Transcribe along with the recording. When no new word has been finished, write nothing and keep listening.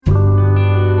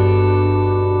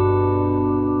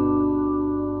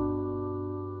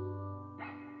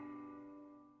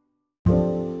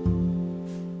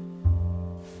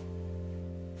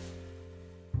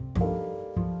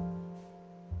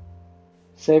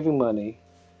Saving money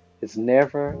is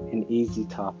never an easy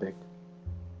topic.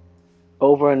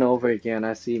 Over and over again,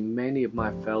 I see many of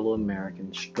my fellow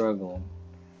Americans struggling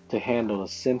to handle the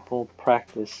simple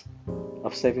practice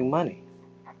of saving money.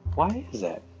 Why is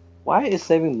that? Why is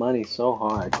saving money so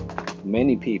hard for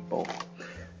many people?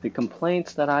 The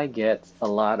complaints that I get a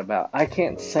lot about, I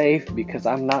can't save because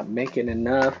I'm not making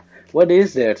enough. What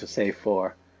is there to save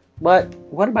for? But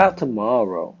what about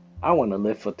tomorrow? I want to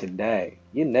live for today.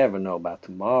 You never know about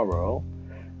tomorrow.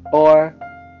 Or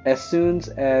as soon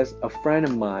as a friend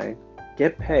of mine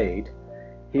get paid,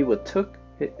 he would took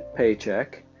his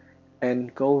paycheck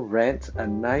and go rent a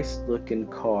nice looking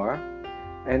car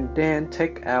and then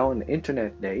take out an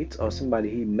internet date or somebody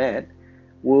he met,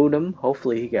 wooed him,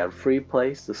 hopefully he got a free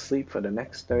place to sleep for the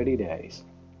next 30 days.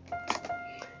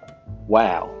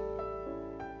 Wow.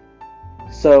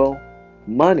 So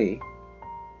money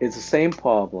is the same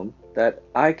problem that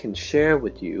I can share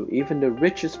with you, even the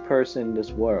richest person in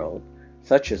this world,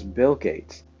 such as Bill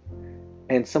Gates,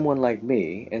 and someone like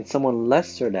me, and someone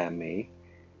lesser than me.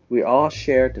 We all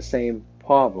share the same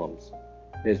problems.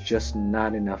 There's just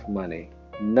not enough money.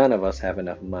 None of us have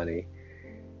enough money.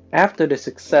 After the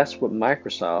success with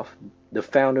Microsoft, the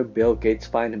founder Bill Gates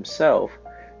find himself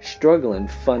struggling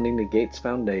funding the Gates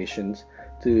Foundations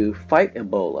to fight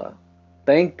Ebola.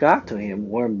 Thank God to him,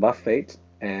 Warren Buffett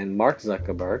and Mark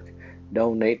Zuckerberg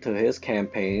donate to his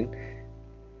campaign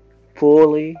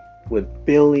fully with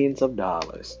billions of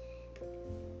dollars.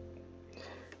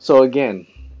 So again,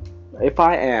 if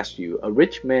I asked you, a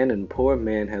rich man and a poor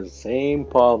man has the same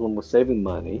problem with saving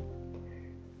money,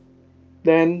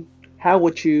 then how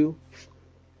would you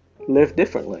live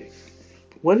differently?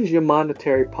 What does your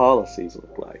monetary policies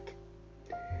look like?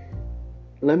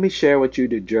 Let me share with you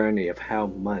the journey of how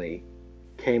money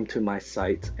came to my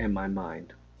sight and my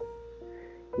mind.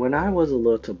 When I was a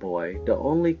little boy, the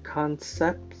only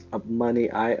concept of money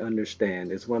I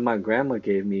understand is when my grandma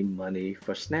gave me money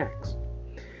for snacks.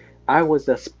 I was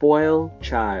a spoiled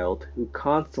child who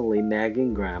constantly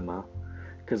nagging grandma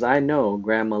because I know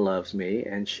grandma loves me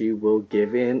and she will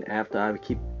give in after I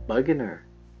keep bugging her.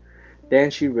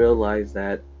 Then she realized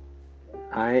that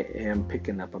I am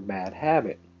picking up a bad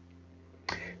habit.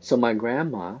 So my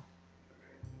grandma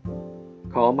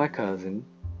called my cousin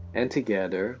and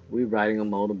together we riding a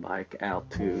motorbike out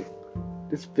to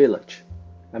this village.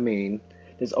 I mean,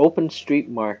 this open street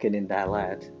market in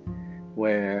Dalat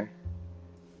where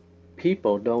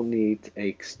people don't need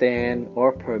a stand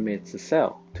or permit to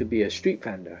sell to be a street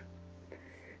vendor.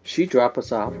 She dropped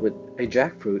us off with a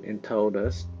jackfruit and told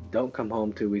us, don't come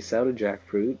home till we sell the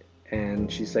jackfruit.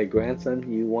 And she said, grandson,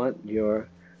 you want your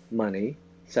money,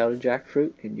 sell the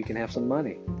jackfruit and you can have some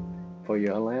money for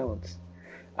your allowance.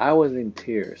 I was in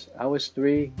tears. I was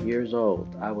 3 years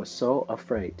old. I was so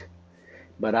afraid.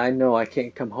 But I know I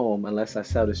can't come home unless I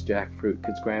sell this jackfruit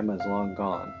because grandma's long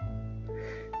gone.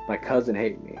 My cousin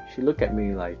hated me. She looked at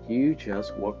me like, you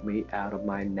just woke me out of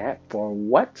my nap for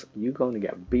what? You going to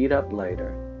get beat up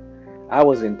later. I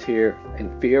was in fear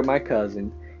of my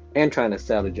cousin and trying to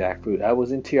sell the jackfruit. I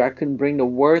was in tears. I couldn't bring the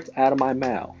words out of my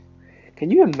mouth.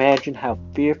 Can you imagine how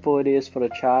fearful it is for the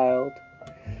child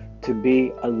to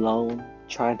be alone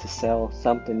trying to sell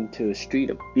something to a street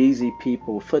of busy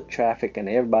people, foot traffic, and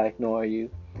everybody ignore you?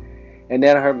 And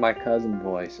then I heard my cousin's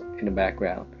voice in the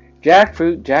background.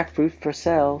 Jackfruit, jackfruit for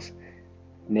sales.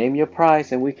 Name your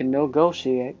price and we can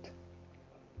negotiate.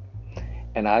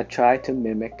 And I tried to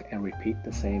mimic and repeat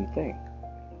the same thing.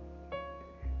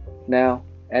 Now,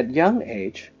 at young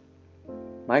age,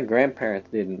 my grandparents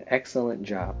did an excellent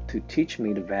job to teach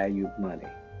me the value of money,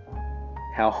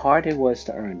 how hard it was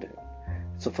to earn it.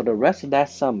 So for the rest of that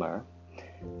summer,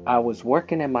 I was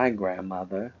working at my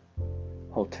grandmother's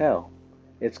hotel.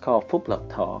 It's called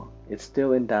Fuplaptal. It's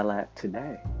still in Dalat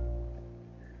today.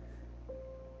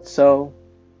 So,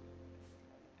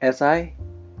 as I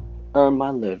earn my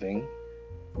living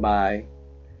by,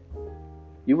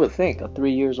 you would think, a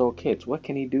 3 years old kid, what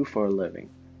can he do for a living?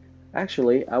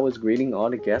 Actually, I was greeting all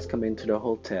the guests come into the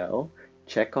hotel,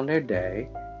 check on their day,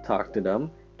 talk to them,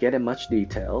 get in much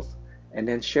details, and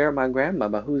then share with my grandma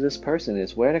about who this person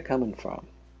is, where they're coming from.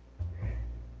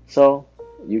 So,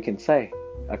 you can say,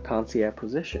 a concierge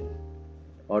position,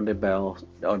 or the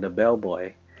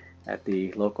bellboy at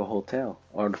the local hotel,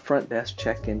 or the front desk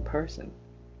check-in person.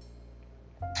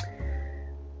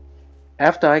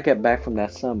 After I get back from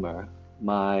that summer,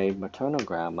 my maternal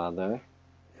grandmother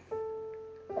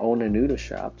owned a noodle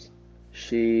shops.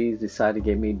 She decided to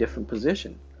give me a different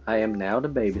position. I am now the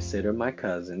babysitter of my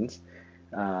cousins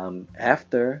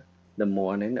after the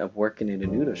morning of working in the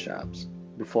noodle shops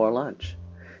before lunch.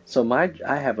 So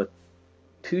I have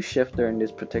 2 shifts during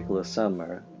this particular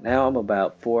summer. Now I'm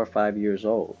about 4 or 5 years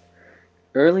old.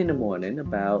 Early in the morning,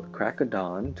 about crack of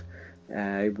dawn,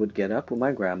 I would get up with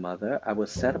my grandmother. I would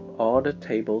set up all the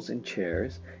tables and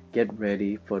chairs, get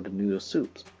ready for the noodle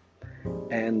soups.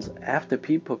 And after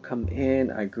people come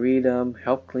in, I greet them,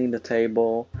 help clean the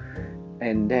table,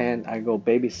 and then I go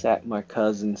babysat my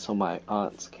cousins so my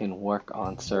aunts can work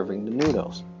on serving the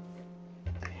noodles.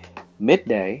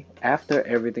 Midday, after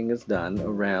everything is done,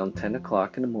 around 10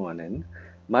 o'clock in the morning,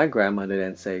 my grandmother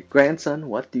then say, "Grandson,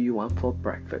 what do you want for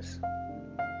breakfast?"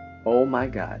 Oh my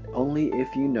God, only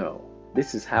if you know.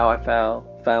 This is how I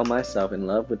found myself in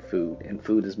love with food, and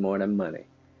food is more than money.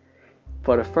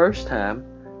 For the first time,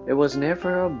 it was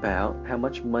never about how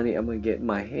much money I'm going to get in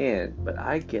my hand, but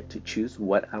I get to choose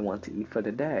what I want to eat for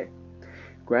the day.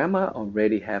 Grandma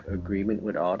already have agreement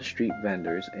with all the street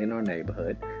vendors in our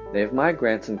neighborhood that if my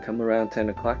grandson come around 10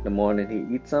 o'clock in the morning,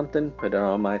 he eats something, put it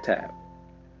on my tab.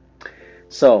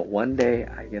 So one day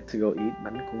I get to go eat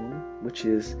bangkung, which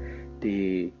is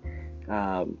the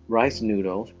rice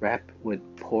noodles wrapped with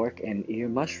pork and ear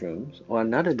mushrooms. Or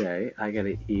another day I get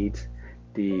to eat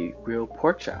the grilled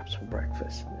pork chops for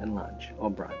breakfast and lunch or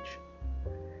brunch.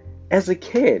 As a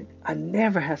kid, I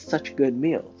never had such good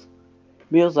meals.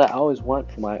 Meals I always want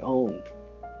for my own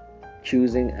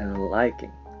choosing and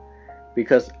liking.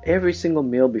 Because every single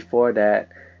meal before that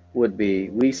would be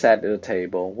we sat at the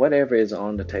table, whatever is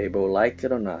on the table, like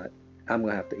it or not, I'm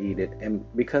going to have to eat it. And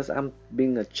because I'm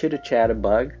being a chitter-chatter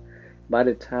bug, by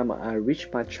the time I reach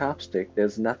my chopstick,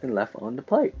 there's nothing left on the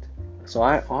plate. So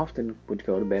I often would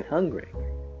go to bed hungry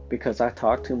because I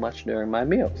talk too much during my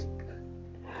meals.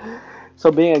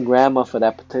 So being a grandma for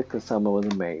that particular summer was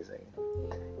amazing.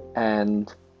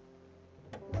 And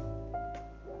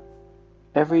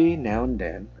every now and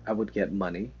then I would get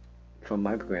money from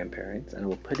my grandparents and I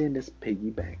would put in this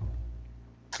piggy bank.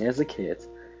 As a kid,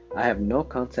 I have no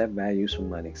concept values for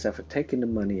money except for taking the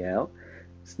money out,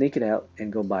 sneak it out,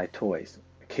 and go buy toys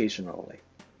occasionally,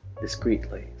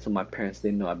 discreetly, so my parents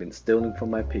didn't know I've been stealing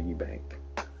from my piggy bank.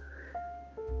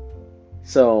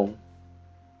 So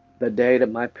the day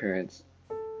that my parents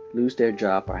lose their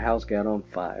job, our house got on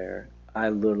fire, I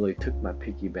literally took my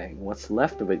piggy bank, what's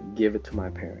left of it, give it to my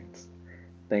parents.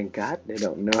 Thank God they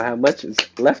don't know how much is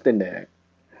left in there.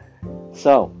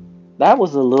 So that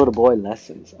was the little boy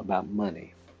lessons about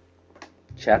money.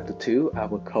 Chapter 2, I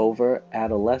will cover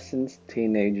adolescence,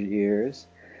 teenage years,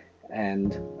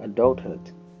 and adulthood.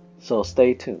 So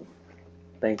stay tuned.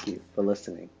 Thank you for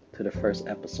listening to the first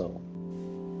episode.